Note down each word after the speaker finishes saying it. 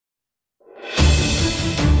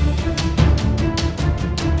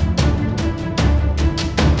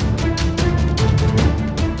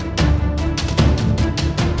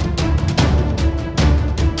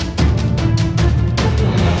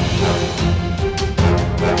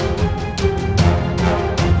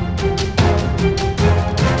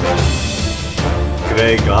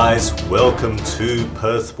G'day guys, welcome to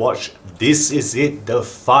Perth WAtch. This is it, the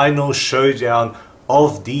final showdown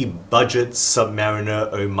of the budget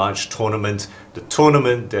Submariner Homage tournament, the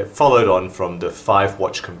tournament that followed on from the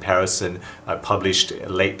 5-watch comparison I published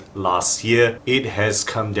late last year. It has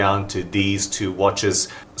come down to these two watches.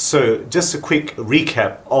 So just a quick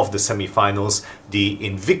recap of the semi-finals. The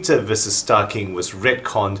Invicta versus Star King was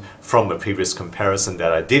retconned from a previous comparison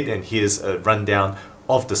that I did, and here's a rundown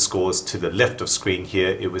of the scores to the left of screen here.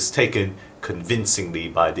 It was taken convincingly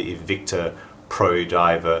by the Invicta Pro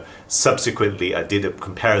Diver. Subsequently, I did a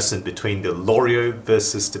comparison between the Lorio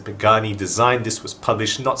versus the Pagani Design. This was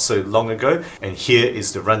published not so long ago, and here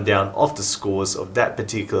is the rundown of the scores of that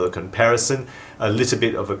particular comparison. A little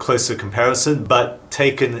bit of a closer comparison, but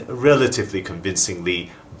taken relatively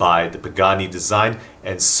convincingly by the Pagani Design.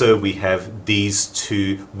 And so we have these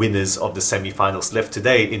two winners of the semi-finals left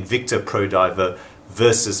today, Invicta Pro Diver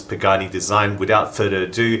versus Pagani Design. Without further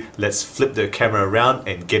ado, let's flip the camera around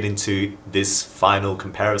and get into this final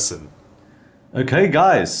comparison. Okay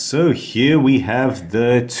guys, so here we have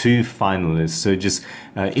the two finalists. So just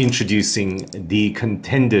introducing the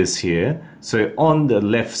contenders here. So on the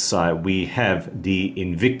left side we have the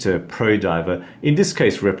Invicta Pro Diver, in this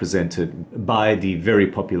case represented by the very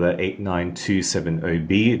popular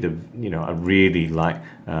 89270B. I really like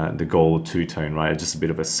the gold two-tone, right? Just a bit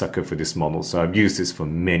of a sucker for this model. So I've used this for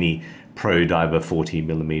many Pro Diver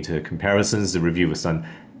 40mm comparisons. The review was done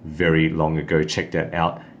very long ago. Check that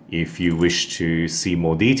out if you wish to see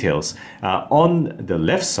more details. On the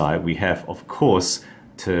left side, we have, of course,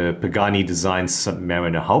 the Pagani Design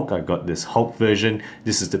Submariner Hulk. I got this Hulk version.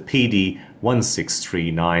 This is the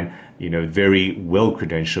PD-1639. Very well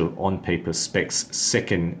credentialed on paper specs,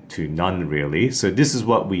 second to none really. So this is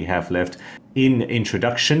what we have left in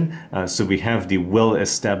introduction. So we have the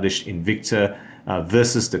well-established Invicta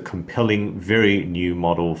versus the compelling, very new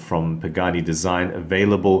model from Pagani Design,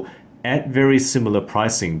 available at very similar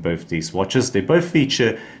pricing, both these watches. They both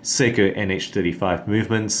feature Seiko NH35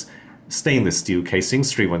 movements, stainless steel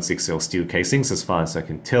casings, 316L steel casings as far as I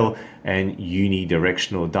can tell, and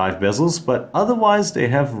unidirectional dive bezels, but otherwise they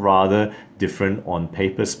have rather different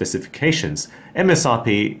on-paper specifications.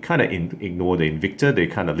 MSRP kind of ignore the Invicta. They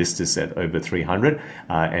kind of list this at over 300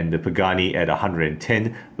 and the Pagani at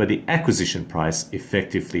 110, but the acquisition price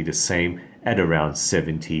effectively the same at around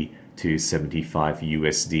 70 to 75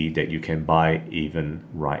 USD that you can buy even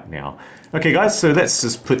right now. Okay guys, so let's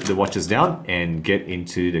just put the watches down and get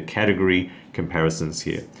into the category comparisons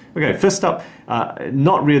here. Okay, first up,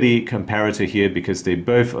 not really comparator here because they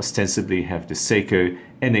both ostensibly have the Seiko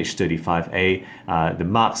NH35A. The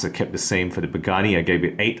marks are kept the same for the Pagani. I gave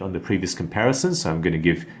it 8 on the previous comparison, so I'm going to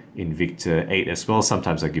give Invicta 8 as well.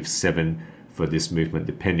 Sometimes I give 7 for this movement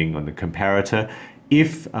depending on the comparator.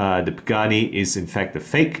 If the Pagani is in fact a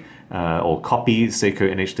fake or copy Seiko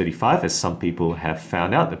NH35, as some people have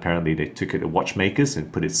found out, apparently they took it to watchmakers and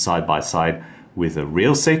put it side by side with a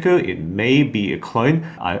real Seiko, it may be a clone.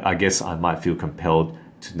 I guess I might feel compelled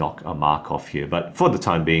to knock a mark off here, but for the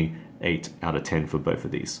time being, 8 out of 10 for both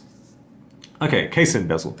of these. Okay, case and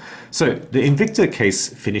bezel. So the Invicta case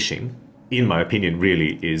finishing, in my opinion,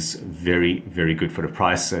 really is very, very good for the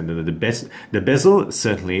price, and the bezel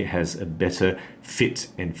certainly has a better fit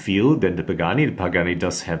and feel than the Pagani. The Pagani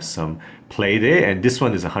does have some play there, and this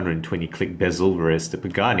one is a 120 click bezel, whereas the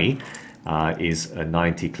Pagani is a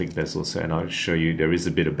 90 click bezel. So, and I'll show you there is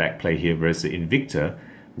a bit of backplay here, whereas the Invicta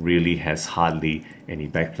really has hardly any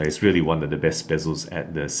backplay. It's really one of the best bezels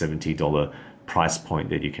at the $70 price point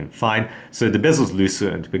that you can find. So the bezel's looser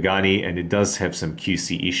in the Pagani, and it does have some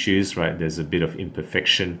QC issues, right? There's a bit of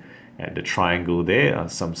imperfection at the triangle there,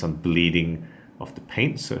 some bleeding of the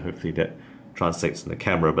paint, so hopefully that translates in the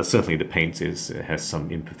camera, but certainly the paint has some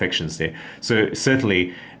imperfections there. So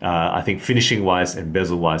certainly I think finishing wise and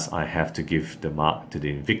bezel wise, I have to give the mark to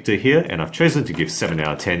the Invicta here, and I've chosen to give 7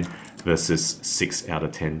 out of 10 versus 6 out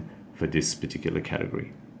of 10 for this particular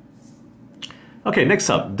category. Okay, next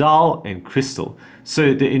up, dial and crystal.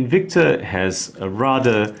 So the Invicta has a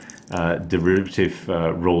rather derivative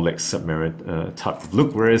Rolex Submariner type of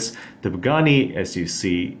look, whereas the Pagani, as you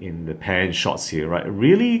see in the pan shots here, right,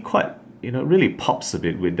 really quite, really pops a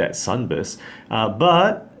bit with that sunburst.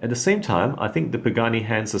 But at the same time, I think the Pagani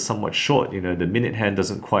hands are somewhat short. The minute hand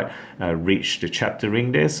doesn't quite reach the chapter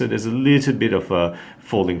ring there, so there's a little bit of a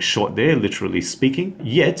falling short there, literally speaking.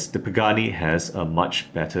 Yet the Pagani has a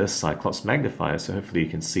much better Cyclops magnifier, so hopefully you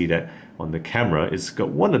can see that on the camera. It's got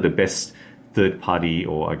one of the best third-party,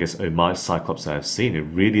 or I guess homage Cyclops I've seen. It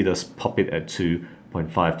really does pop it at 2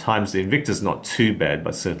 0.5 times. The Invicta is not too bad,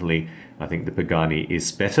 but certainly I think the Pagani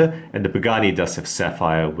is better. And the Pagani does have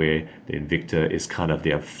sapphire, where the Invicta is kind of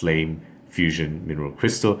their flame fusion mineral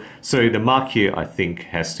crystal. So the mark here, I think,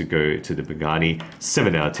 has to go to the Pagani,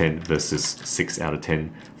 7 out of 10 versus 6 out of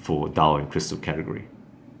 10 for dial and crystal category.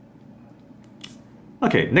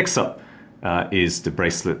 Okay, next up is the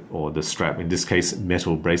bracelet or the strap. In this case,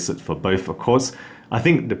 metal bracelet for both, of course. I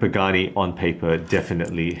think the Pagani on paper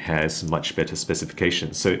definitely has much better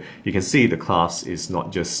specifications. So you can see the clasp is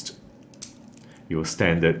not just your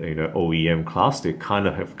standard, OEM clasp. They kind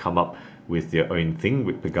of have come up with their own thing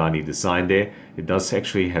with Pagani Design there. It does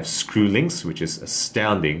actually have screw links, which is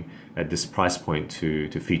astounding at this price point to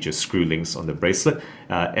feature screw links on the bracelet,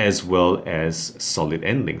 as well as solid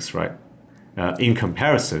end links, right? In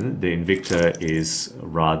comparison, the Invicta is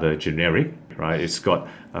rather generic, right? It's got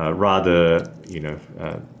rather,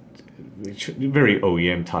 very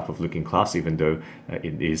OEM type of looking clasp, even though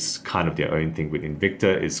it is kind of their own thing with Invicta.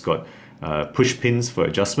 It's got push pins for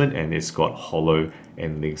adjustment, and it's got hollow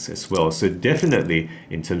end links as well. So definitely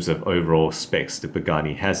in terms of overall specs, the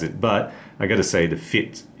Pagani has it, but I gotta say the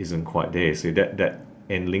fit isn't quite there. So that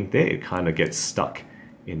end link there, it kind of gets stuck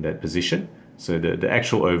in that position. So the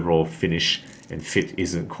actual overall finish and fit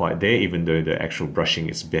isn't quite there, even though the actual brushing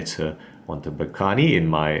is better on the Pagani, in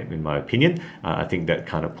my opinion. I think that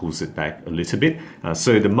kind of pulls it back a little bit.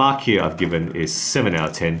 So the mark here I've given is 7 out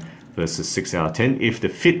of 10 versus 6 out of 10. If the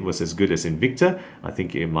fit was as good as Invicta, I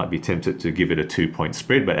think it might be tempted to give it a 2-point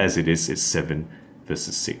spread, but as it is, it's 7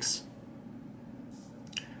 versus 6.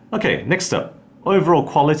 Okay, next up, overall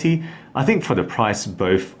quality. I think for the price,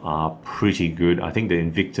 both are pretty good. I think the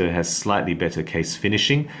Invicta has slightly better case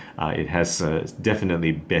finishing. It has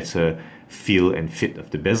definitely better feel and fit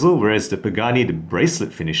of the bezel, whereas the Pagani, the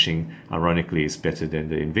bracelet finishing, ironically, is better than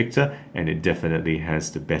the Invicta, and it definitely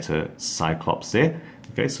has the better Cyclops there.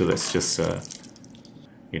 Okay, so let's just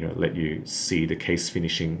let you see the case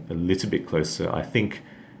finishing a little bit closer. I think,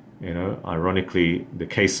 ironically, the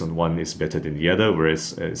case on one is better than the other,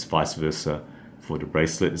 whereas it's vice versa for the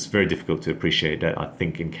bracelet. It's very difficult to appreciate that, I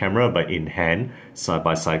think, in camera, but in hand,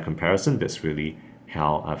 side-by-side comparison, that's really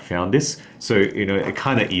how I found this. So, it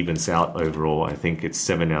kind of evens out overall. I think it's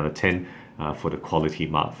 7 out of 10 for the quality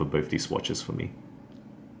mark for both these watches for me.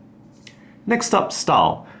 Next up,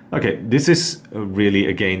 style. Okay, this is really,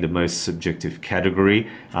 again, the most subjective category.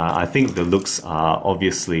 I think the looks are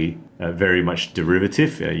obviously very much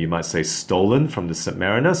derivative, you might say stolen from the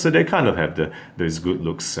Submariner, so they kind of have those good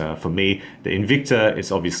looks for me. The Invicta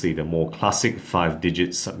is obviously the more classic 5-digit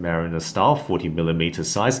Submariner style, 40mm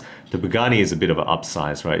size. The Pagani is a bit of an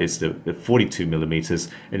upsize, right? It's the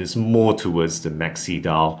 42mm, and it's more towards the maxi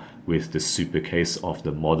dial with the super case of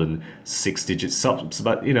the modern 6-digit subs.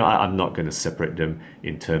 But I'm not going to separate them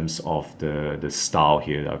in terms of the style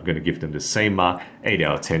here. I'm going to give them the same mark, 8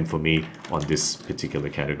 out of 10 for me on this particular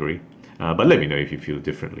category. But let me know if you feel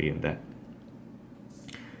differently in that.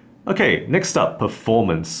 Okay, next up,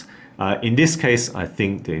 performance. In this case, I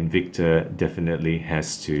think the Invicta definitely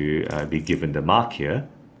has to be given the mark here.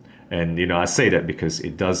 And I say that because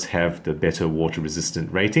it does have the better water resistant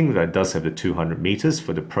rating. That does have the 200 meters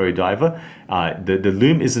for the pro diver. The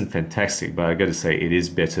loom isn't fantastic, but I got to say it is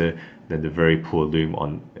better than the very poor loom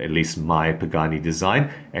on at least my Pagani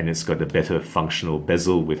Design, and it's got a better functional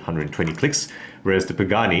bezel with 120 clicks. Whereas the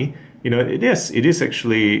Pagani, it is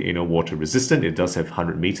actually water resistant. It does have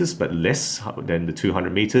 100 meters, but less than the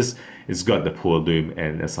 200 meters. It's got the poor loom,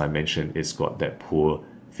 and as I mentioned, it's got that poor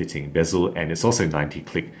fitting bezel, and it's also 90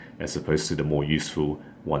 click as opposed to the more useful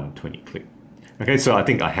 120 click. Okay, so I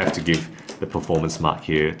think I have to give the performance mark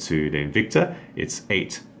here to the Invicta. It's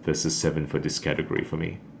 8 versus 7 for this category for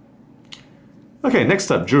me. Okay, next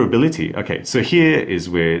up, durability. Okay, so here is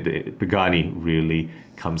where the Pagani really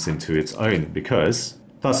comes into its own, because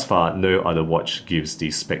thus far, no other watch gives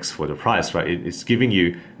these specs for the price, right? It's giving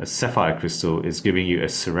you a sapphire crystal, it's giving you a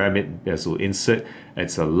ceramic bezel insert,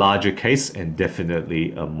 it's a larger case, and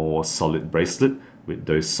definitely a more solid bracelet with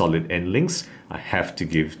those solid end links. I have to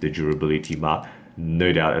give the durability mark.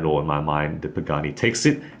 No doubt at all in my mind, the Pagani takes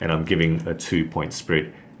it, and I'm giving a 2-point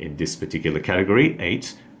spread in this particular category,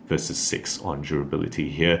 8 versus 6 on durability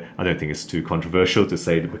here. I don't think it's too controversial to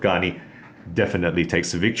say the Pagani definitely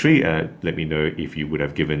takes the victory. Let me know if you would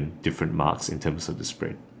have given different marks in terms of the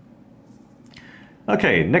spread.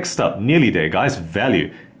 Okay, next up, nearly there guys,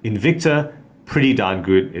 value. Invicta, pretty darn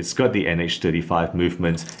good. It's got the NH35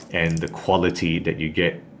 movement, and the quality that you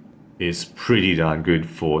get is pretty darn good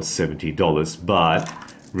for $70. But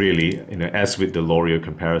really, as with the L'Oreal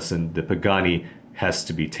comparison, the Pagani has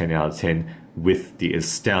to be 10 out of 10 with the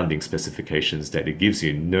astounding specifications that it gives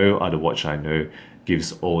you. No other watch I know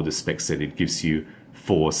gives all the specs that it gives you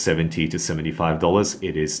for $70 to $75.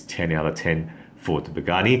 It is 10 out of 10 for the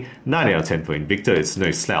Pagani, 9 out of 10 for Invicta. It's no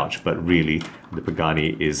slouch, but really the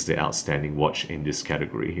Pagani is the outstanding watch in this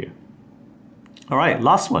category here. All right,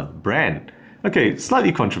 last one, brand. Okay,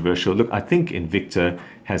 slightly controversial. Look, I think Invicta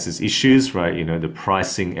has its issues, right? You know, the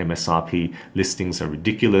pricing, MSRP listings are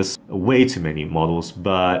ridiculous, way too many models,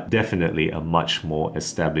 but definitely a much more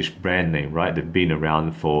established brand name, right? They've been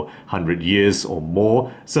around for 100 years or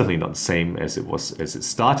more. Certainly not the same as it was as it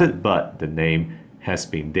started, but the name has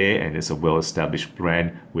been there and it's a well-established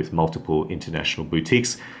brand with multiple international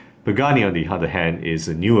boutiques. Pagani, on the other hand, is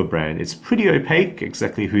a newer brand. It's pretty opaque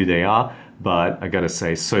exactly who they are, but I gotta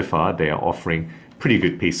say, so far they are offering pretty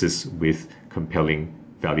good pieces with compelling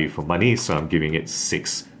value for money, so I'm giving it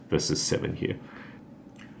 6 versus 7 here.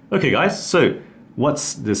 Okay guys, so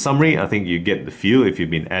what's the summary? I think you get the feel if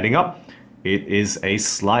you've been adding up. It is a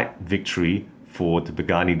slight victory for the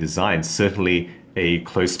Pagani Design, certainly a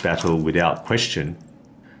close battle without question.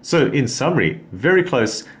 So in summary, very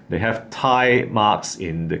close. They have tie marks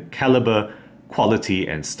in the caliber, quality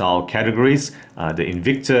and style categories. The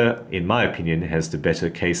Invicta, in my opinion, has the better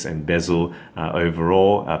case and bezel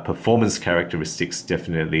overall. Performance characteristics,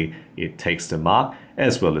 definitely it takes the mark,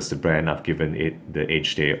 as well as the brand. I've given it the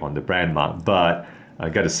edge there on the brand mark. But I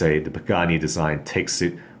gotta say, the Pagani Design takes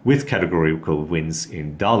it with categorical wins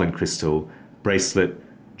in dial and crystal, bracelet,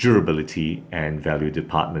 durability and value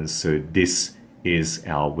departments. So this is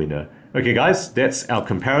our winner. Okay guys, that's our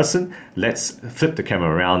comparison. Let's flip the camera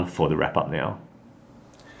around for the wrap up now.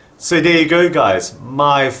 So there you go guys,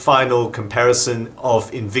 my final comparison of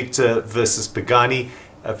Invicta versus Pagani.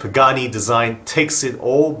 Pagani Design takes it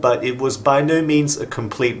all, but it was by no means a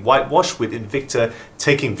complete whitewash, with Invicta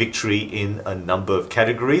taking victory in a number of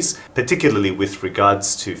categories, particularly with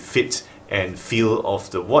regards to fit and feel of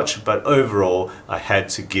the watch. But overall, I had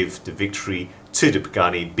to give the victory to the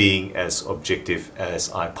Pagani, being as objective as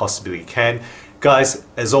I possibly can. Guys,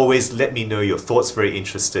 as always, let me know your thoughts. Very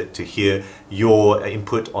interested to hear your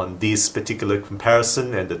input on this particular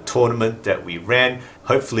comparison and the tournament that we ran.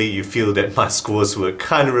 Hopefully you feel that my scores were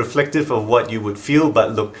kind of reflective of what you would feel,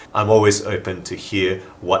 but look, I'm always open to hear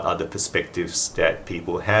what other perspectives that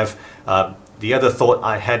people have. The other thought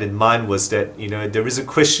I had in mind was that, you know, there is a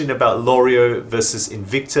question about Loreo versus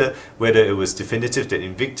Invicta, whether it was definitive that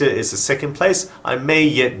Invicta is a second place. I may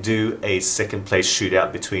yet do a second place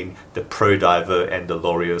shootout between the Pro Diver and the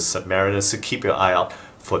Loreo Submariner, so keep your eye out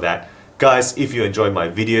for that. Guys, if you enjoy my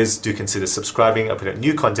videos, do consider subscribing. I put out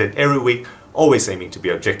new content every week, always aiming to be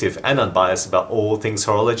objective and unbiased about all things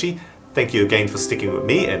horology. Thank you again for sticking with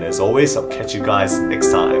me, and as always, I'll catch you guys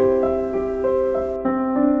next time.